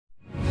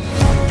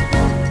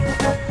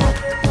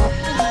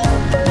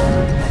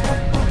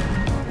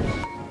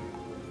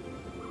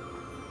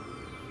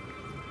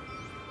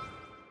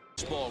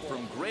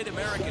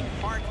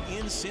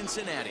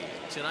Cincinnati.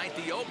 Tonight,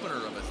 the opener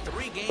of a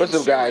 3-game What's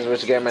up, guys?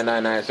 series. Rich Gamer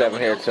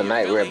 997 here.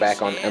 Tonight, we're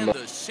back on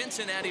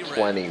MLB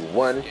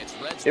 21.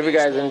 If you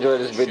guys enjoyed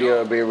this video,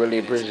 it'd be really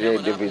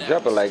appreciated if you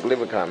drop a like,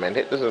 leave a comment,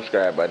 hit the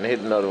subscribe button,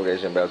 hit the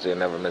notification bell so you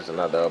never miss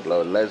another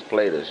upload. Let's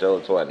play the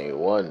show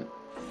 21.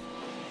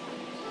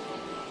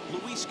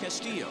 Luis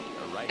Castillo,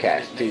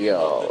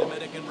 Castillo.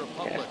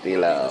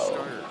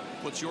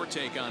 What's your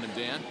take on him,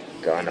 Dan?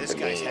 Going up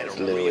against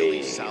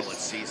Luis. He's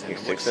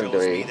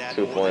 6-3,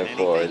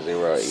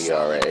 2.40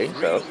 ERA,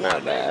 so it's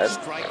not bad.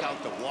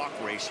 Strikeout to walk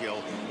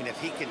ratio, and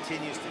if he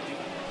continues to do.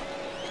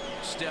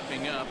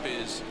 Stepping up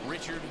is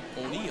Richard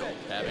O'Neill,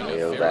 having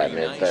O'Neill's a very batting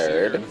nice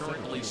third. year,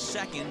 currently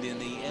second in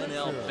the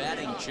NL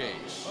batting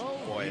chase.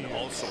 Boy, and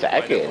also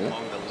Second?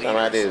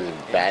 Somebody's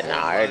batting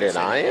higher than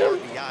I am?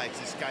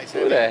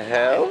 Who the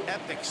hell?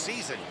 Epic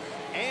season,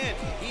 and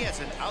he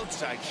has an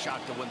outside shot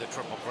to win the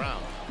Triple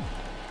Crown.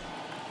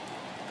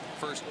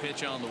 First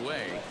pitch on the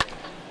way.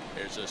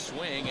 There's a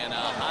swing and a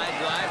high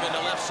drive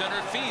into left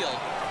center field.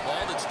 A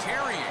ball that's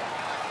carrying,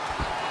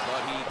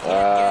 but he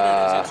can't get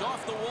it as it's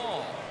off the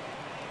wall.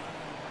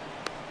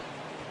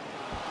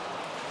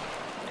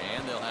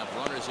 And they'll have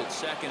runners at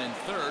second and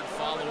third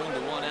following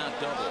the one-out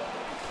double.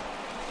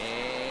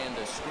 And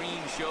the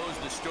screen shows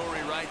the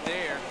story right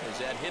there, as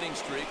that hitting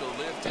streak will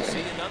live to see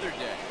another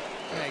day.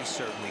 Yeah, he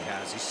certainly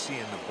has. He's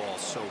seeing the ball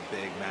so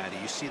big, Matty.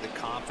 You see the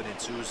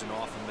confidence oozing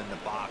off him in the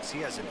box.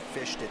 He hasn't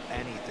fished at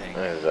anything.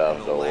 It's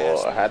off the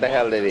wall. How the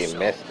hell did he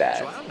miss that?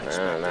 So I don't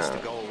expect this to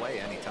go away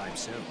anytime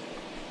soon.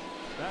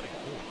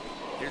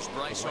 Here's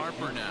Bryce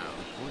Harper now.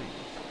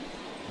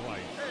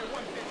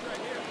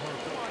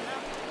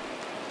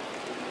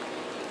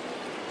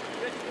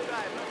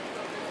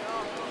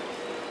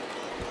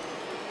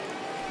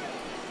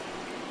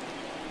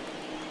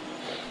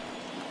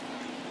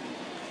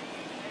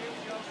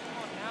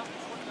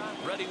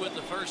 Ready with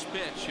the first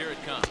pitch. Here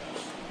it comes.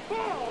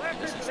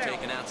 This is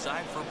taken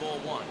outside for ball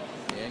one.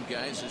 And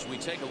guys, as we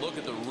take a look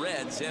at the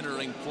Reds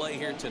entering play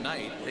here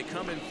tonight, they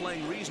come in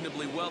playing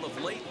reasonably well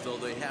of late, though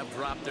they have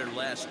dropped their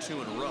last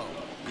 2 in a row.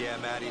 Yeah,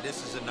 Matty,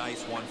 this is a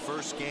nice one.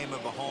 First game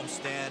of a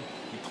homestand.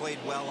 You played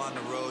well on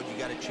the road. You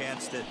got a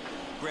chance to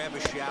grab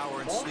a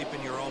shower and sleep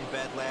in your own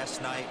bed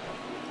last night.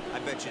 I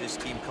bet you this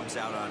team comes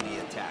out on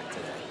the attack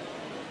today.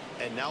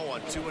 And now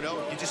on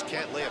 2-0, you just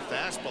can't lay a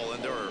fastball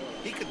in there, or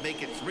he could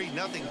make it 3-0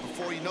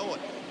 before you know it.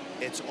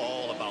 It's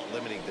all about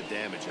limiting the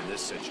damage in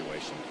this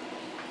situation.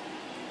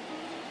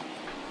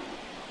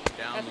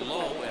 Down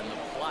low, and the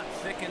plot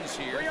thickens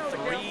here.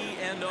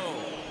 3-0.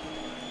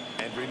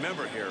 And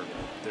remember here,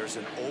 there's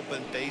an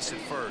open base at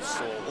first,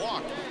 so a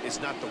walk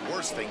is not the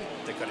worst thing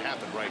that could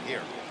happen right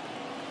here.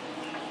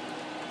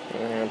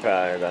 I'm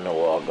probably gonna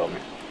walk him.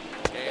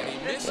 And he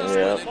misses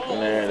Yep, with it ball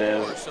there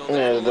it four, is. so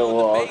There's the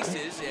walk.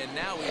 bases, and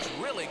now he's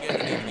really going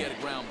to need to get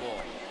a ground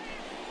ball.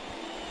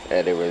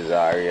 Eddie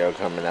Rosario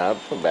coming up,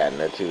 batting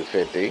at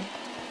 250.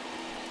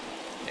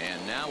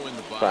 And now in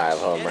the box, 5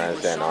 home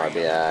runs and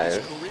RBIs.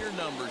 His career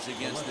numbers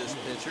against this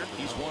pitcher,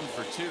 he's 1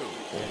 for 2.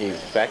 He's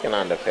second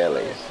on the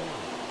Phillies.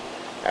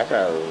 That's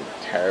how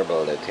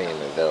terrible the team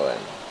is doing.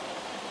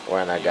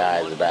 When a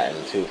guy's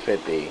batting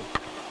 250.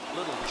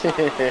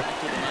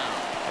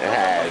 It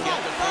has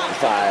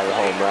 5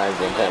 home runs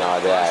and 10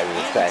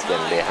 RBIs,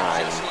 second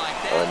behind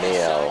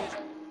O'Neal.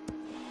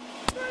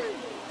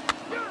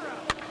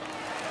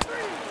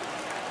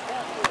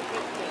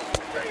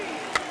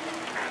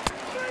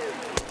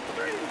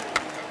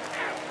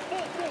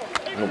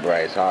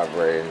 Bryce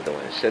Harper ain't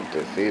doing shit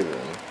this season.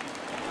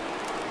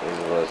 He's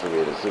supposed to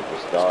be the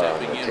superstar on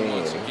the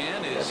team,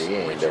 but he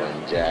ain't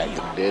doing jack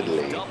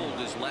diddly. Doubled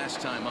his last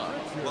time up.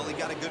 Well, he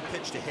got a good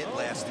pitch to hit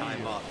last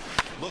time up.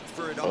 Looked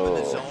for it up in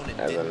the zone and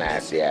that's a didn't miss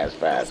nasty ass it.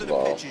 Those are the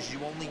fastball. pitches you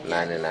only get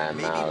 99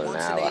 maybe miles an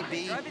once hour.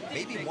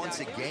 maybe once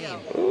a game.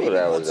 Ooh, maybe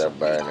that was once a week.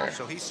 burner.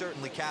 So he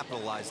certainly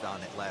capitalized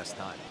on it last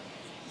time.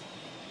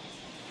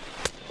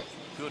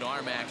 Good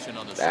arm action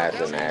on the That's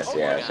circle. a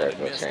nasty ass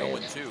circle Missed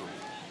change. 0-2.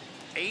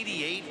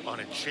 88 on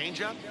a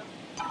changeup?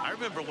 I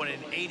remember when an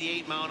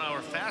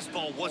 88-mile-an-hour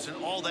fastball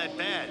wasn't all that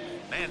bad.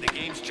 Man, the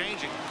game's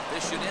changing.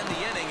 This should end the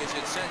inning as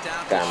it's sent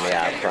out. Got me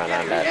out front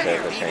on that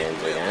circle change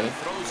again.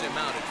 Throws him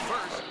out at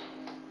first.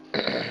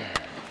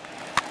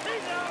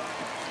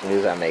 At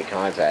least I made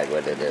contact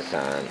with it this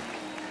time.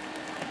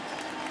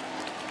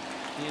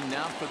 In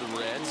now for the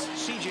Reds,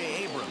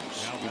 C.J.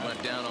 Abrams. He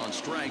went down on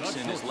strikes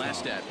in his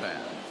last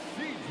at-bat.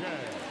 Here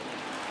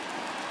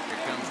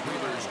comes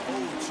Wheeler's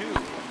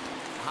 0-2.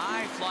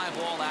 High fly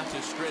ball out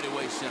to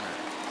straightaway center.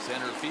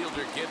 Center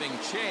fielder giving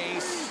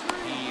chase.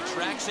 He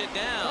tracks it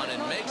down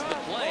and makes the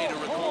play to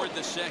record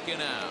the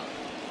second out.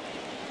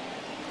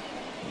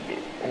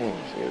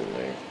 Excuse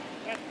me.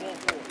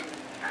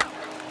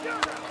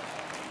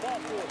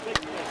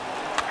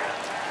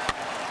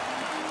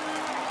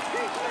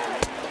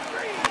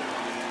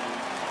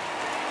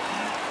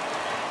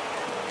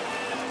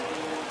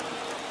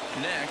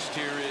 Next,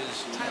 here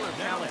is Tyler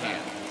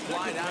Callahan.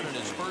 Flied out in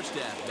his first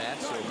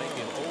at-bat, so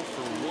making 0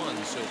 for 1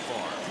 so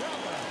far.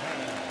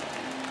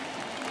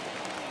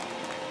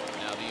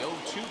 Now the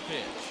 0-2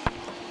 pitch.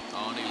 A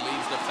Oh, and he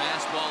leaves the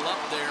fastball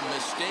up there.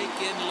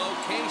 Mistaken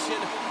location.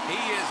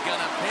 He is going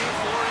to pay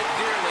for it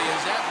dearly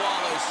as that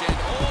ball is sent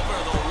over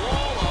the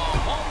wall. A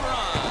home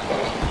run.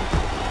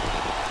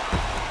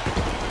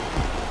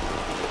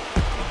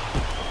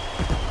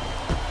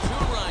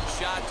 Two-run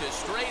shot to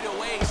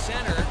straightaway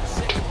center.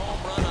 Sixth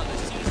home run on the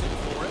season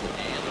for him.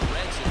 And the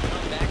Reds have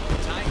come back to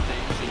tie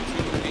things in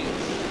 2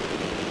 apiece.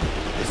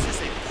 This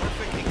is a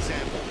perfect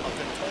example of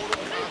the total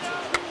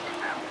concept.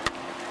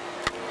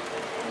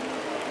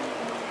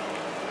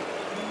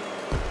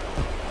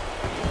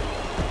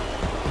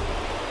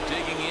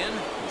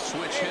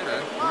 Switch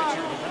hitter,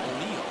 Richard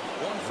O'Neill.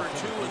 1 for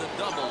 2 with a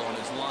double on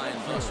his line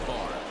thus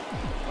far.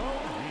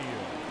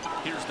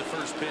 Here's the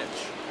first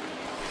pitch.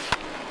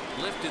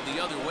 Lifted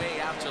the other way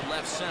out to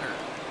left center.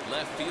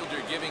 Left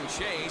fielder giving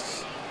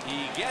chase.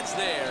 He gets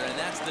there, and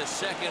that's the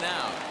second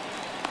out.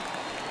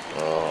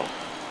 Oh.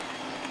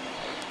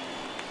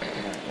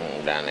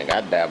 Down and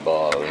got that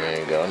ball and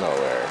ain't go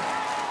nowhere.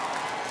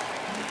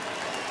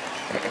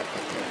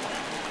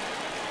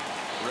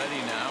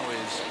 Ready now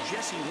is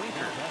Jesse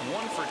Winker.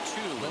 1 for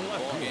 2 in the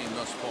ball game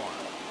thus far.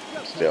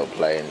 Still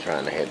playing,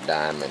 trying to hit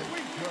diamond.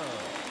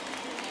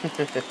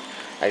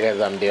 I guess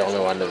I'm the only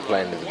one that's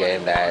playing this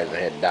game that hasn't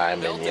hit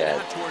diamond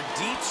yet. Toward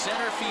deep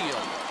center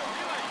field.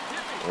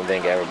 I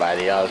think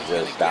everybody else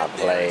just stopped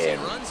playing.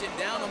 He runs it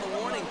down on the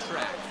warning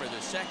track for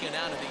the second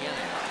out of the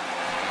inning.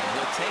 And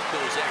he'll take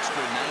those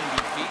extra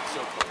 90 feet.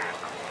 So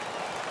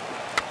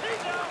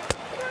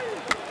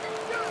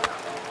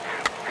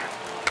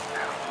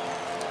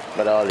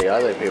but all the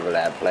other people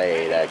that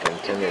play, that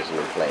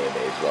continuously play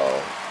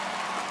baseball,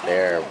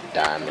 they're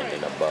diamond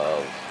and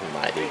above,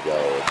 mighty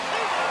gold,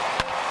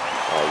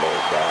 all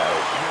those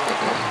guys.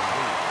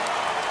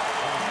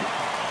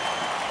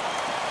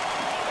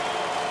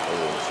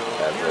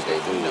 That's what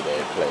they do.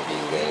 They play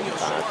these games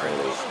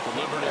constantly,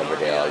 every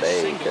day, all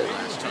day, because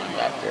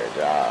that's their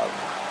job.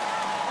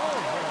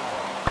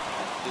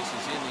 this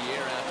is in the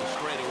air out to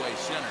straightaway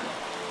center.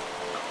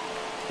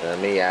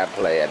 Me, I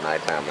play at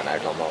nighttime when I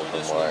come home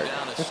from work.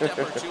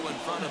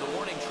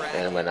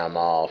 And when I'm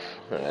off,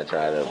 I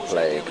try to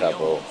play a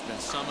couple. Been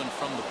summoned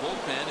from the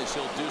bullpen as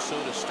he'll do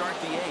so to start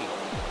the 8th.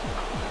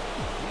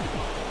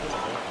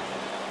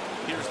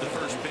 Here's the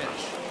first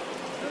pitch.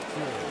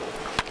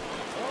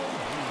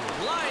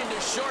 Line to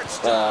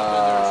shortstop, and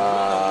there's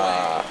one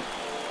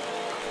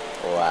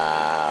away.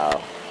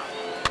 Wow.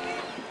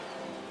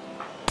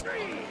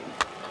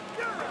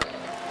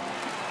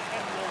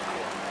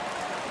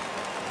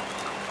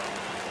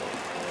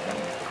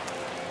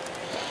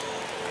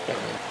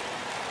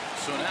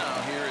 So now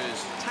here is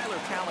Tyler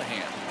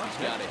Callahan. He's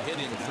got a hit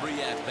in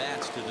 3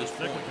 at-bats to this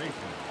point.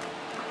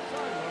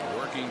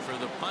 Working for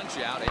the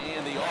punch-out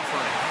and the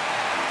offering.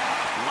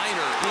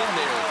 Liner in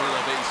there for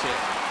the base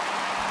hit.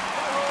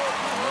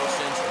 No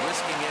sense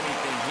risking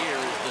anything here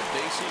as the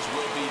bases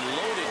will be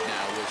loaded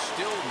now with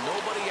still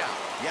nobody out.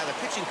 Yeah, the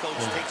pitching coach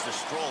takes the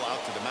stroll out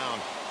to the mound,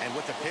 and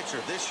with a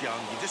pitcher this young,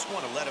 you just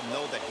want to let him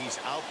know that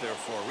he's out there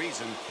for a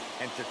reason,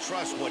 and to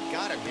trust what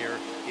got him here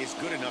is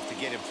good enough to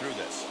get him through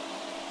this.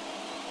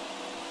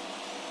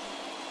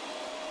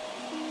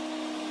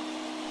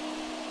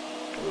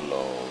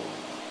 Long.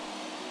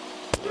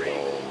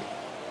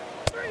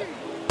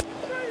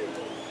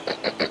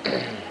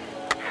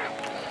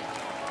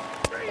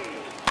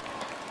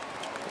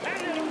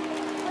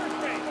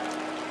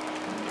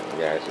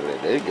 You actually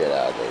did get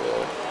out of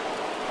there.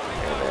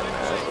 And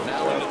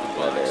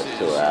then there's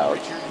 2 outs.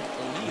 Richard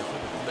O'Neill,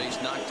 base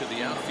knocked to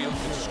the outfield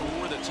to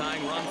score the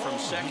tying run from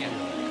second.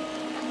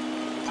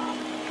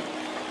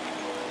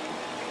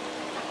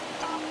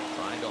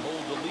 Trying to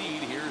hold the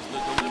lead. Here's the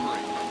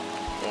delivery.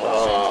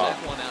 Oh,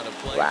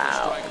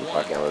 wow, I'm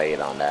fucking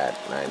late on that.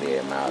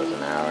 98 miles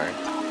an hour.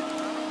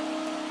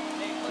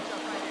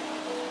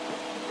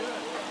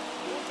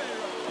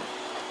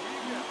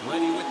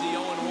 Ready with the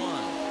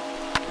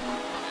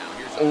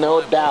 0-1.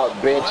 No doubt,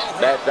 bitch.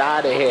 That's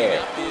out of here.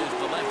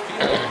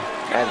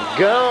 That's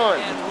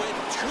gone.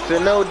 So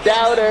no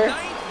doubter.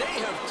 They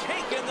have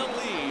taken the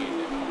lead.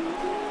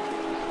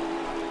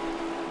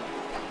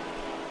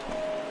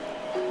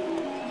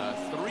 A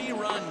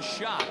 3-run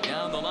shot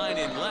down the line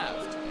in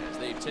left as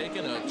they've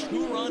taken a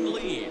 2-run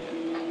lead.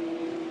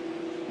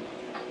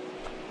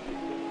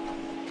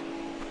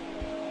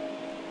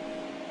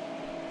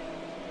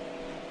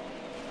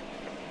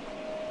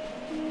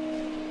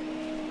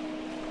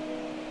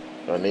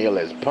 O'Neill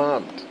is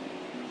pumped.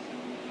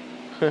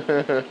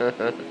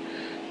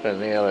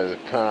 O'Neill is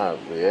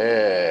pumped.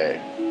 Yeah.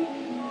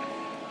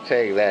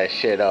 Take that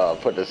shit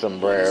off. Put the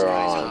sombrero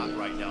on.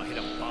 Right now, hit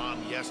a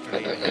bomb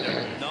yesterday. Hit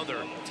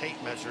another tape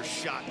measure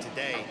shot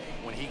today.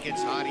 When he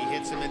gets hot, he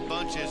hits them in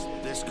bunches.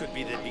 This could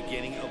be the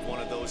beginning of one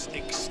of those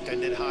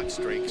extended hot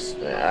streaks.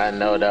 Yeah, I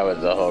know that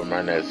was a home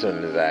run as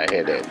soon as I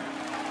hit it.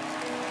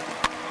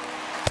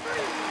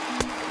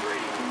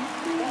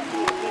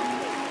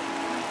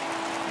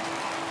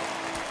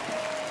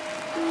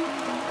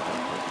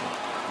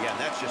 Yeah,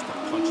 that's just a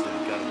punch to the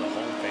gut of the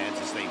home fans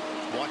as they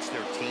watch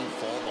their team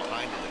fall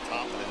behind in the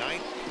top of the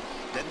ninth.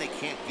 Then they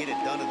can't get it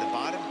done at the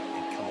bottom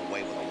and come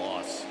away with a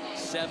loss.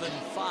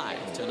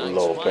 7-5 tonight's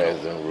Lopez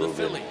final. and The Rubin.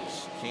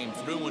 Phillies came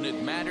through when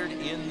it mattered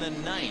in the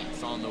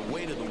 9th on the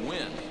way to the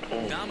win.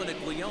 Dominic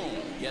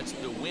Leone gets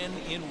the win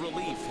in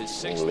relief, his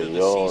 6th of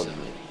the season.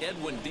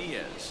 Edwin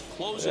Diaz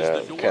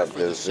closes the door for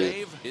the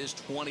save, his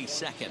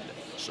 22nd.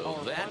 So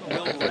that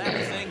will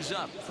wrap things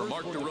up. For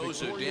Mark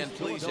DeRosa, Dan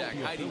Plesac,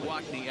 Heidi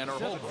Wackney, and our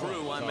whole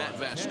crew, I'm Matt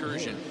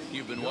Vasgersian.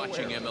 You've been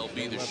watching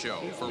MLB The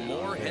Show. For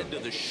more, head to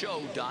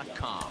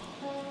theshow.com.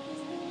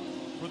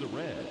 For the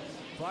Reds,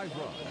 5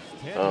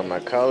 runs. Oh, my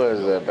colors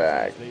are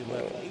back. They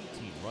left 18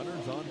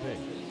 runners on base.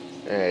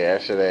 Yeah,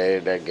 yesterday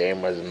that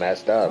game was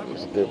messed up.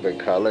 Stupid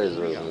colors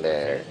wasn't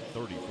there.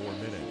 34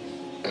 minutes.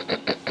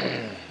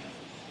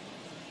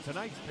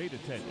 Tonight's paid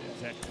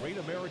attendance at Great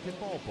American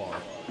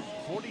Ballpark,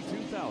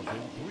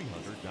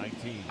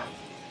 42,319.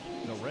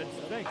 The Reds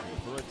thank you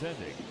for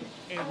attending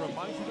and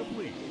remind you to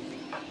please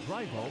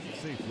drive home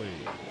safely.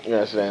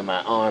 Yesterday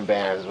my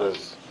armbands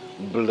was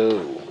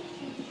blue.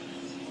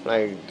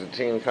 Like the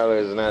team color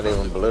is not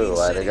even blue.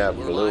 Why they got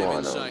blue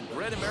on them? Inside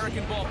Great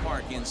American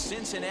Ballpark in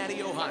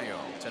Cincinnati, Ohio.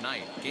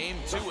 Tonight, Game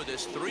 2 of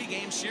this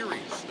 3-game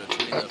series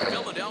between the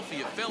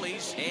Philadelphia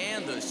Phillies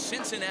and the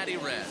Cincinnati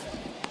Reds.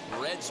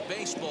 Reds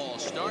baseball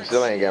starts.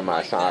 Still ain't get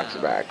my socks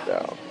back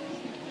though.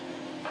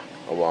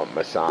 I want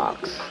my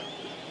socks.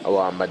 I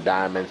want my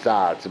diamond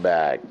socks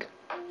back.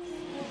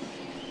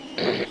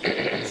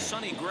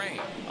 Sonny Gray,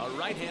 a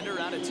right-hander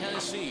out of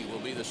Tennessee, will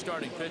be the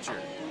starting pitcher.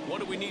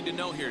 What do we need to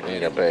know here, I think I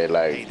Danny? paid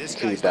like Hey, this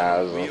guy's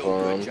done a 2,000 real for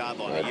good him, job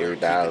on or the year,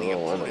 3,000 keeping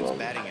the one of opponent's them.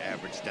 batting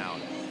average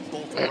down.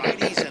 Both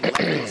righties and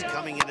lefties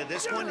coming into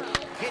this one,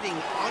 hitting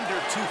under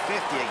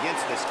 250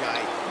 against this guy.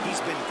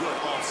 He's been good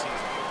all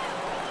season.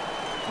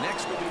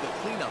 Next will be the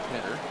cleanup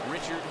hitter,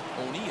 Richard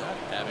O'Neill,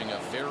 having a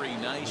very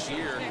nice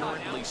year,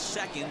 currently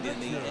 2nd in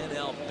the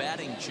NL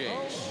batting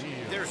chase.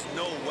 There's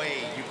no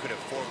way you could have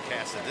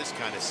forecasted this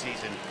kind of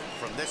season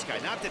from this guy.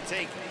 Not to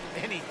take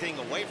anything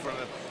away from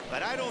him,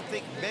 but I don't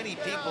think many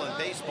people in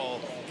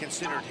baseball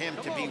considered him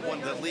to be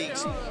one of the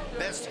league's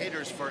best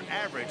hitters for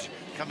average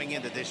coming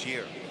into this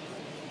year.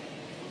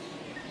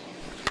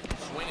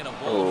 Swinging a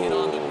ball hit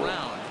on the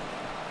ground.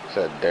 It's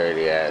a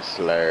dirty ass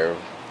slurve.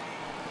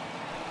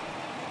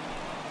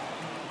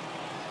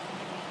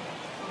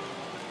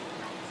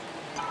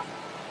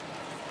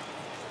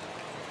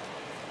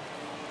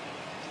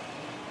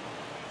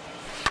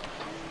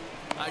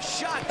 A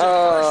shot to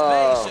first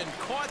base and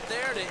caught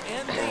there to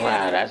end the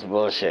Wow, inning. that's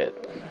bullshit.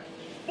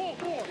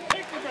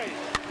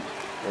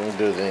 This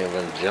dude didn't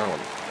even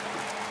jump.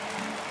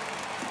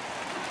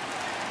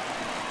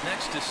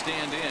 Next to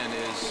stand in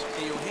is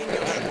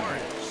Eugenio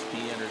Suarez.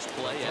 He enters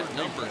play at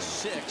number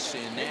 6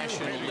 in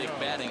National League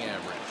batting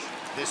average.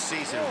 This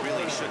season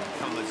really shouldn't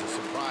come as a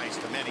surprise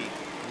to many.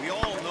 We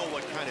all know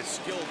what kind of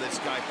skill this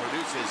guy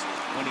produces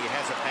when he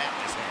has a bat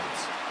in his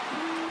hands.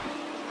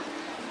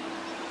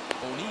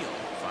 O'Neill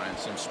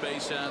finds some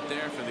space out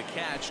there for the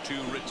catch to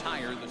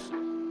retire the...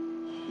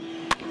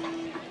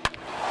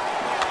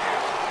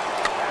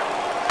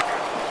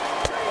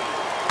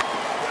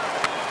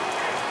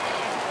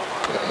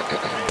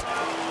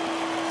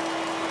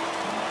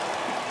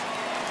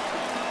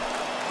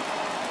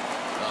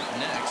 Up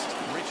next,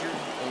 Richard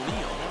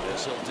O'Neill.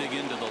 This will dig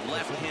into the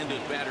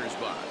left-handed batter's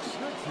box.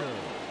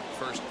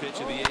 First pitch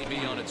of the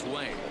AB on its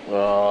way.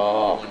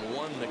 Oh,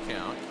 0-1 the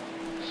count.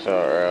 so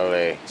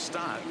early.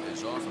 Stott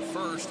is off of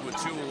first with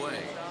 2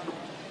 away.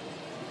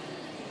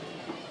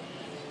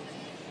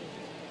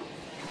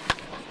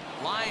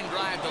 Line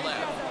drive to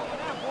left.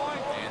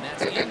 And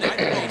that's in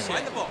there.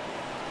 Find the ball.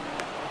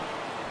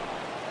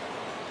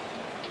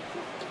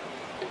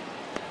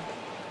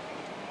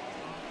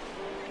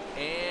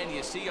 And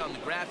you see on the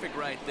graphic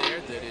right there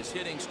that his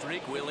hitting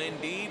streak will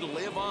indeed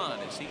live on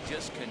as he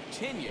just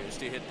continues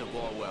to hit the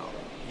ball well.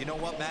 You know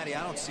what, Matty?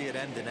 I don't see it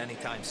ending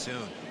anytime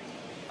soon.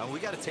 We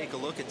got to take a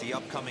look at the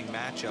upcoming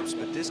matchups,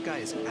 but this guy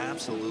is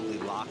absolutely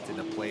locked in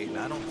the plate, and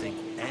I don't think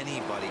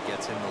anybody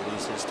gets him to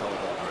lose his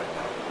toehold right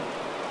now.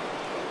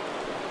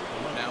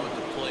 Now at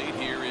the plate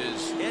here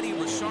is Eddie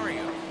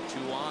Rosario. 2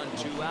 on,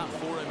 2 out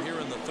for him here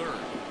in the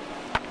 3rd.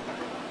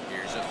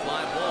 Here's a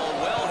fly ball,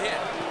 well hit.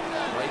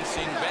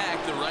 Racing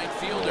back, the right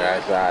fielder.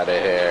 That's out of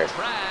here.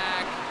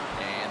 Track,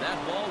 and that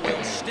ball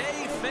will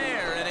stay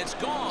fair, and it's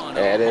gone.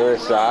 Eddie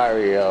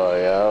Rosario,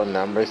 yo,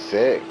 number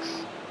 6.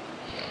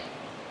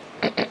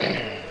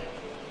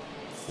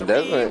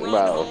 Doesn't,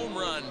 well, home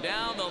run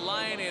down the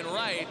line in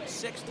right.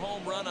 6th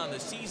home run on the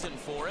season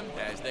for him.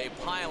 As they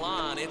pile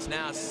on, it's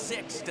now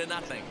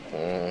 6-0.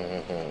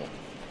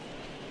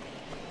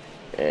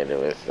 Eddie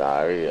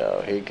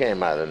Rosario, he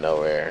came out of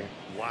nowhere.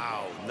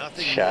 Wow,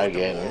 nothing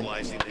Chugging. more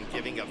demoralizing than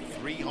giving up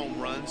 3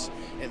 home runs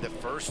in the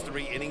first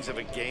 3 innings of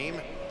a game.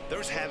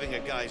 There's having a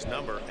guy's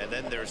number, and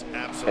then there's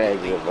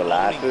absolutely Exit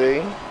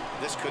velocity.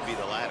 This could be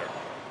the latter.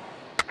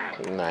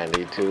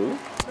 92.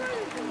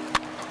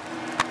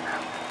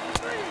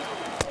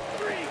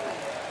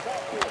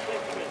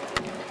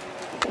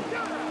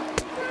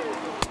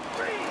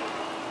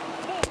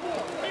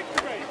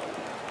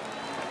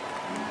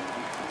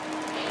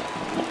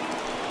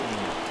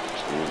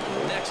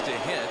 Next to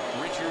hit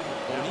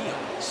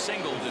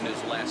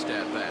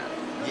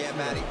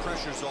Matty,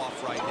 pressure's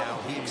off right now.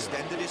 He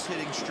extended his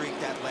hitting streak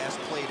that last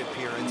plate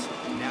appearance.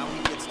 Now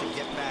he gets to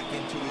get back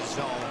into his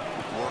zone,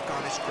 work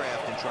on his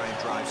craft, and try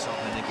and drive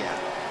something in the gap.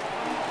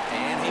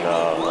 And he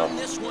will run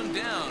this one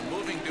down,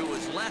 moving to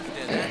his left,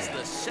 and that's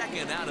the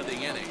second out of the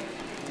inning.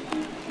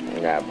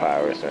 That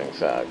power swing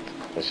sucked.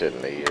 I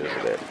shouldn't have used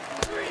it.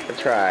 I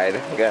tried.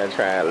 You gotta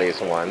try at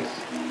least once.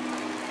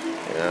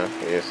 You know,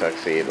 you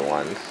succeed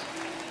once.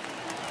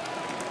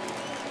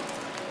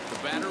 The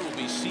batter will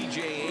be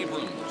C.J.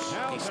 Abrams.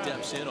 He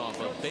steps in off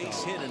a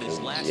base hit in his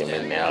last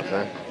Jimmy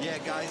Nelson. Yeah,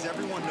 guys,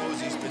 everyone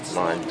knows he's been Come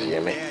on,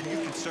 Jimmy. And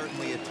you can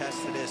certainly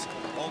attest to this,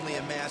 only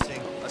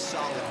amassing a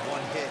solid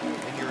one hit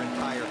in your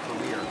entire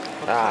career.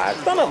 Ah,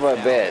 son of a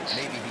bitch.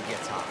 Maybe he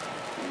gets hot.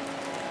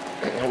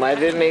 Why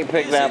didn't he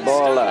pick that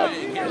ball up?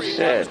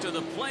 Shit. To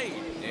the plate,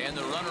 and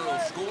the runner will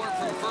score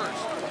from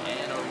first.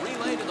 And a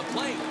relay to the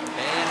plate.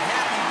 And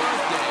happy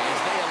birthday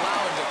as they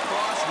allow him to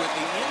cross with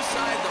the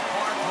inside the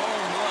park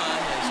home run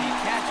as he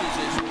catches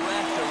his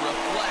breath to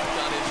reflect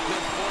on his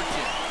good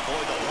fortune. Boy,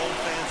 the home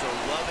fans are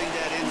loving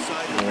that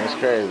inside. That's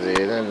crazy.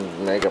 He didn't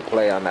make a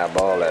play on that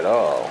ball at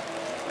all.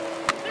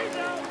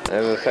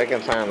 This is the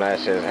second time that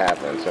shit's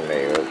happened to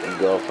me. You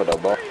go for the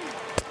ball,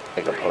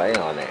 make a play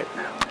on it,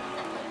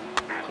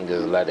 and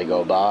just let it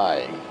go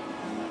by.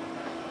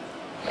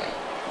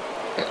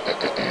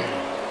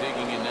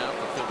 Digging in now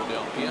for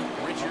Philadelphia,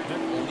 Richard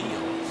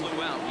O'Neill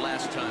flew out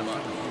last time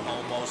up.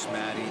 Almost,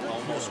 Matty.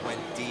 Almost went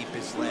deep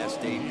his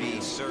last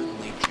AB.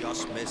 Certainly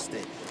just missed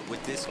it.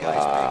 With this guy's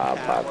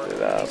big popped it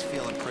power, up. he's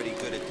feeling pretty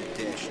good at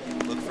the dish.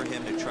 Look for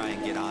him to try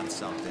and get on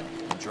something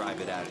and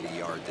drive it out of the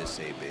yard this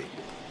AB.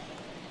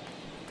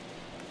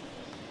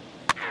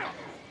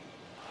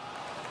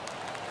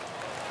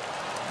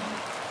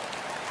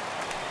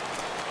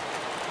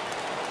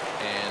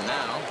 And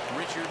now,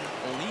 Richard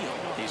O'Neill.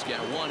 He's got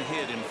one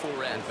hit in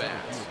 4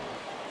 at-bats.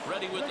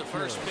 Ready with the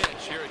first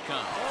pitch. Here it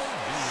comes.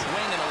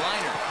 Swing and a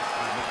liner.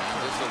 And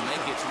this will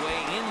make its way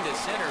into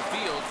center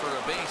field for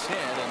a base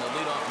hit, and the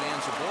leadoff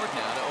man's aboard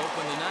now to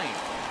open the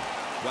ninth.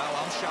 Wow,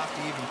 I'm shocked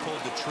he even pulled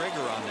the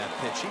trigger on that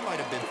pitch. He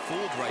might have been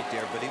fooled right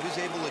there, but he was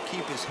able to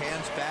keep his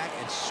hands back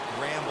and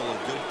scramble a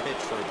good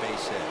pitch for a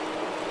base hit.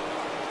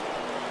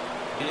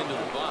 Into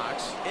the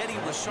box, Eddie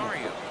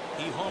Rosario.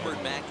 He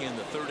homered back in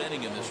the 3rd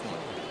inning in this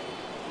one.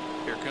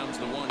 Here comes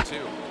the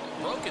 1-2.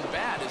 Broken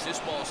bat as this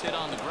ball's hit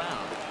on the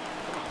ground.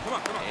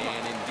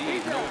 And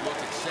indeed, no look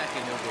at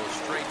second. He'll go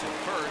straight to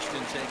first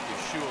and take the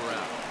sure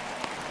out.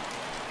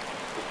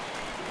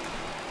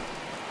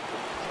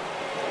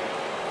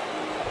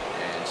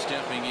 And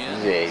stepping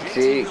in,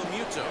 JT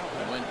Realmuto.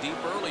 He went deep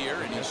earlier,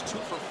 and he's 2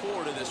 for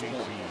 4 to this point.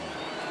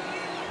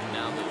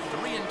 Now the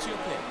 3-2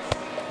 pitch.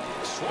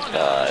 Swung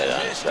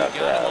on, missed, got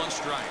him on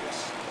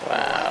strikes.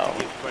 Wow.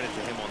 Give credit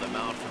to him on the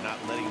mound for not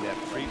letting that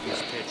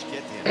previous pitch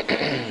get to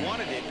him. He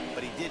wanted it,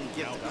 but he didn't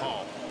get the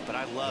call. But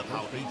I love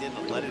how he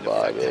didn't let it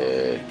affect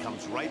him. He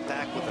comes right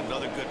back with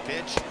another good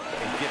pitch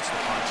and gets the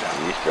punch out.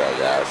 He struck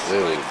out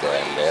too,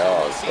 then they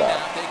all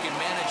stop. They can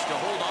manage to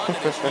hold on to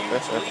this huge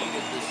lead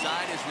as the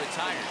side is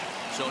retired.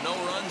 So no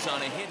runs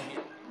on a hit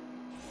here.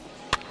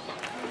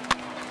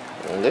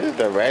 At least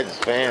the Reds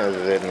fans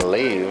didn't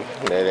leave.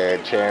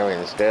 They're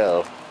cheering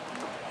still.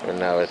 You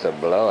know it's a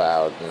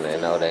blowout, and they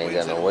know they ain't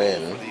gonna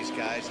win. For these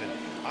guys, and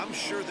I'm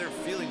sure they're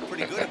feeling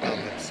pretty good about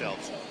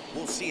themselves.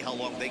 We'll see how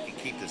long they can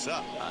keep this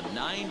up. A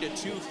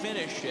 9-2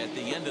 finish at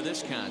the end of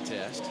this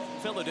contest.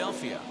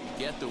 Philadelphia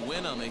get the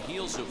win on the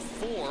heels of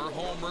 4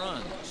 home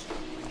runs.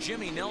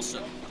 Jimmy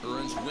Nelson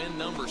earns win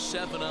number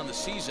 7 on the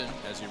season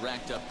as he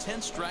racked up 10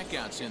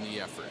 strikeouts in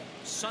the effort.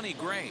 Sonny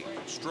Gray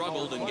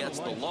struggled and gets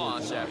the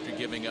loss after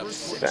giving up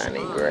 6 Sonny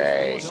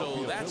Gray.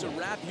 So that's a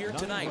wrap here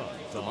tonight.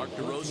 For Mark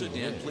DeRosa,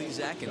 Dan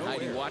Plezak, and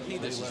Heidi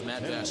Watney, this is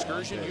Matt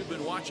Vasgersian. You've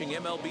been watching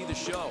MLB The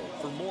Show.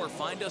 For more,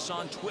 find us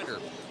on Twitter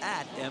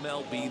at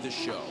MLB The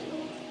Show.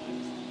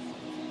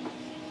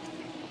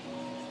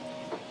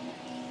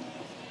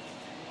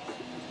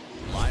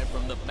 Live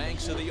from the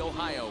banks of the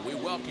Ohio, we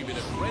welcome you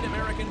to Great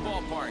American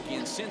Ballpark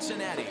in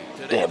Cincinnati.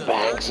 Today, the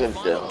banks third of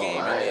and the final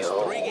game in this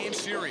Ohio. 3-game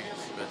series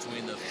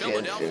between the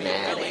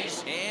Philadelphia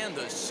Phillies and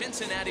the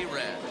Cincinnati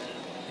Reds.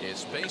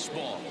 It's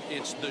baseball,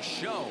 it's the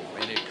show,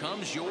 and it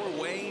comes your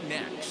way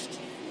next.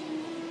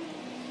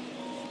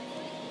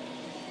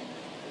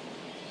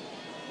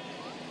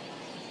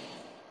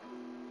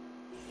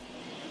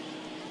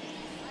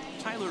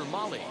 Tyler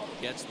Mahle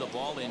gets the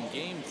ball in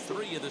Game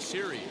 3 of the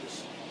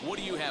series. What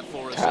do you have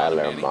for us?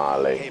 Tyler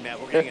Mahle. Hey, Matt,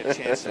 we're getting a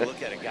chance to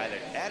look at a guy that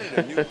added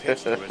a new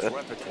pitch to his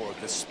repertoire,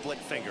 the split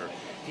finger.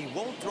 He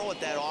won't throw it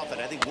that often.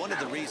 I think one of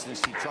the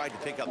reasons he tried to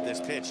pick up this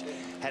pitch,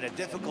 had a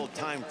difficult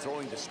time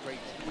throwing the straight.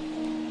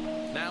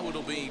 Now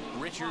it'll be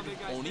Richard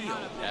O'Neill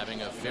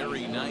having a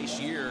very nice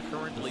year,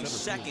 currently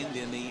 2nd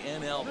in the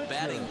NL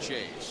batting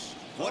chase.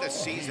 What a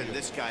season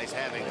this guy's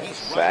having. He's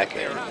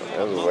Second.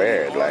 That was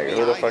weird. Like,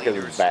 who the fuck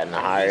is batting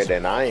higher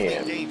than I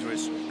am?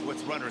 Dangerous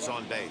with runners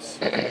on base.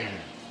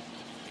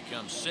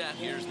 Comes set.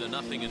 Here's the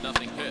 0-0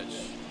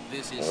 pitch.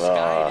 This is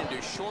skied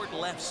into short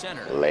left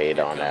center. Laid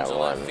on Here comes that a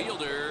left one.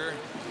 fielder.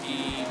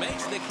 He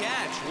makes the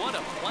catch. What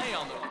a play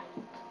on the...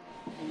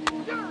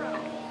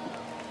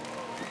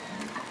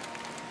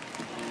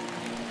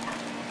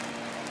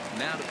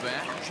 Now to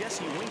bat,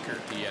 Jesse Winker.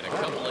 He had a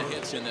couple of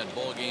hits in that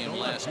ball game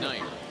last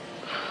night.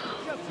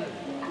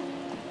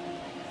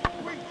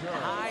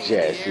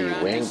 Jesse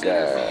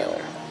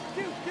Winker.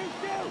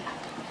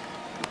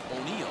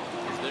 O'Neill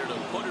is there to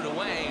put it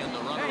away, and the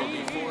runner will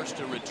be forced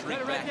to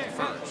retreat back to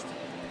first.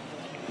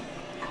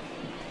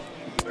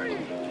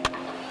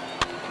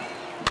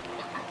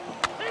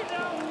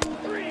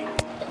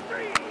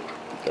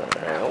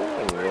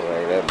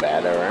 Like that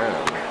bat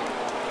around.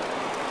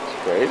 It's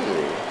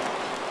crazy.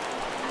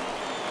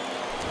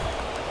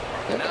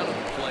 And out of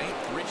the plate,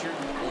 Richard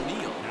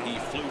O'Neill. He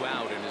flew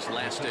out in his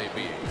last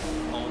AB.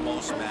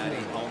 Almost,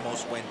 Matty.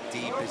 Almost went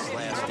deep his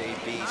last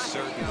AB.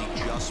 Certainly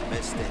just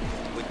missed it.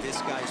 With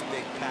this guy's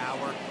big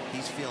power,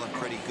 he's feeling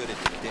pretty good at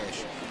the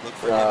dish. Look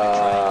for him to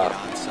try and get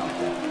on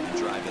something and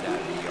drive it out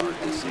of the yard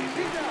this AB.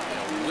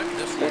 They'll whip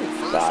this one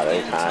first Solid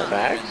in time,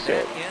 contact. and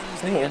that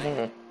ends the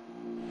inning.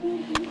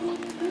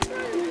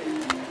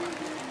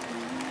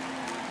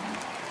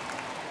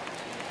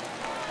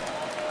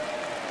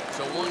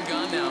 So one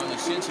gone now in the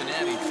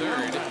Cincinnati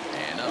third,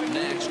 and up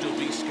next will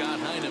be Scott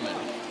Heineman.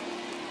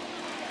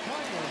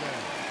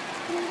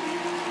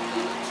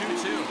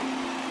 2-2.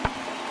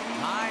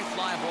 High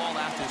fly ball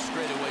out to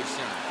straightaway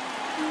center.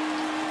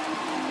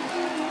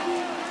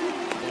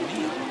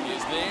 O'Neill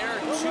is there,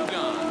 2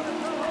 gone.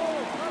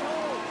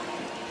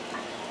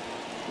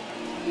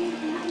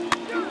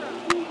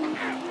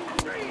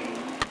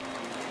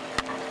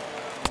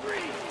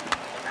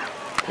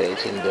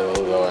 Pitching duel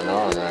going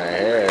on right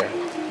here.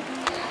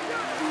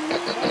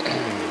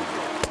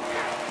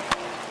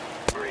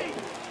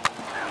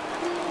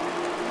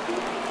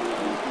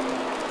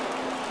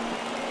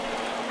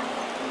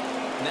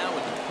 Now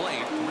at the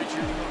plate,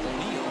 Richard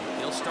O'Neill.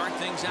 He'll start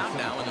things out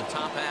now in the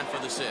top half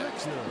of the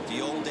 6th. The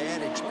old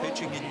adage,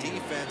 pitching and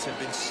defense have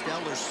been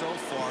stellar so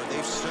far.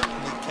 They've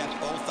certainly kept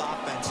both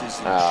offenses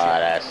in check.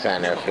 That's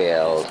center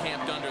field.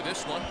 Camped under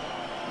this one.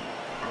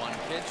 One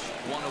pitch,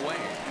 one away.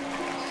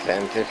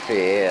 Center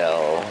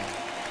field.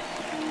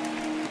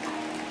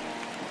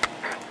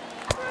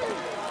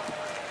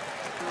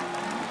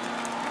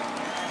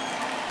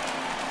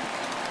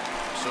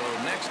 So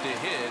next to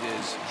hit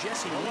is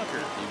Jesse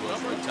Winker. He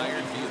was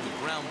retired via the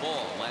ground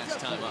ball last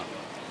time up.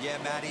 Yeah,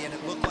 Matty, and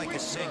it looked like a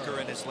sinker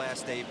in his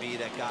last AB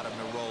that got him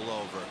to roll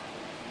over.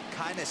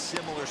 Kind of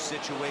similar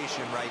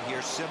situation right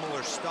here.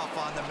 Similar stuff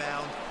on the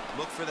mound.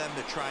 Look for them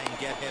to try and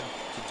get him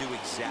to do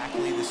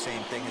exactly the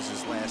same thing as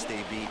his last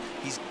AB.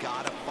 He's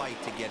got to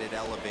fight to get it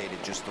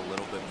elevated just a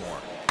little bit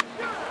more.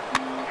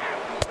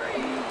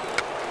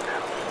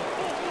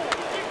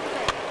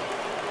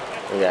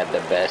 We got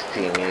the best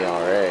team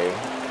ERA.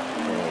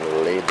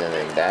 We're leading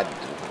in that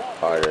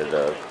part of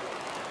the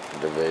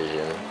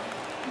division.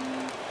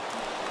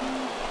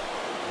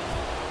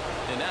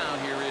 And now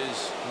here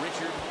is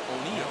Richard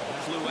O'Neill.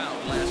 Flew out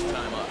last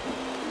time up.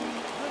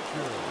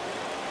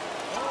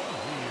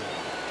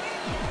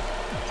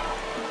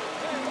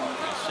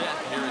 Reset,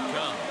 here it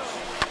comes.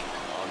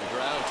 On the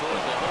ground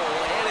toward the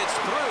hole, and it's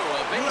through.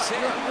 A base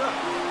hit.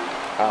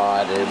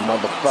 Oh, the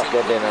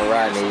motherfucker didn't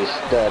run. He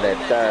stood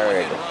at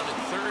third.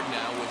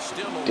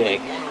 Dick.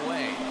 One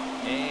away.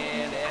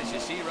 And as you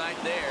see right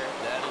there,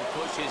 that'll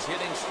push his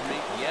hitting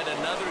streak yet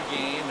another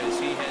game as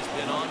he has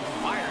been on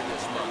fire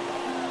this month.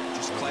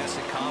 Just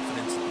classic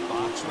confidence in the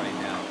box right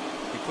now.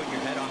 You put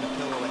your head on the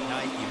pillow at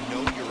night, you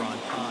know you're on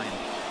time.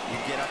 You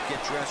get up,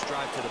 get dressed,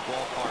 drive to the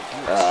ballpark.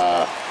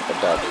 What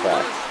the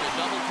fuck?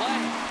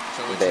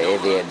 The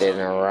idiot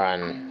didn't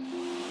run.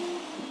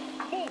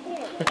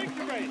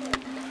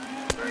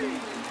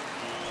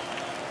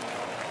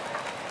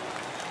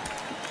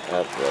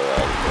 That's the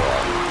right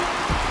one.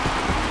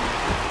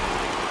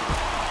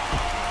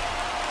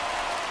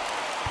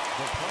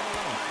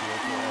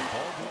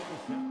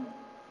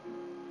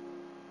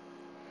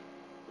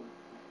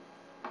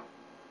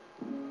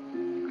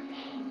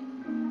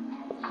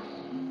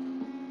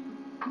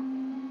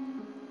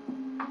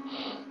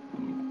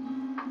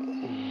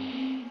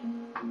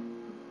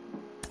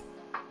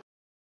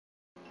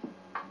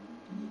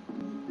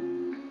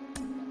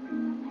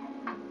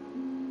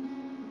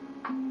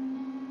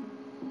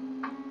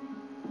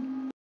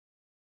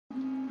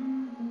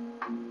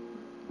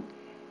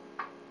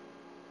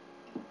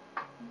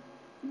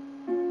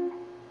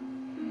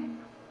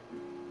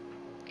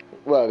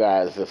 Well,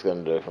 guys, that's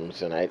going to do it from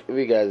tonight. If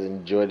you guys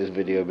enjoyed this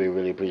video, we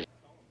really appreciate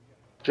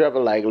it. Drop a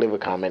like, leave a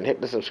comment,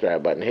 hit the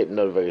subscribe button, hit the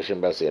notification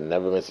bell so you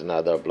never miss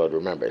another upload.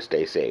 Remember,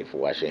 stay safe,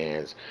 wash your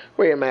hands,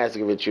 wear your mask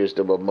if it's used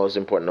to, but most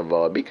important of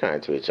all, be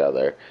kind to each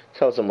other.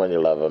 Tell someone you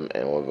love them,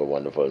 and have a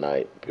wonderful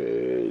night.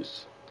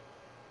 Peace.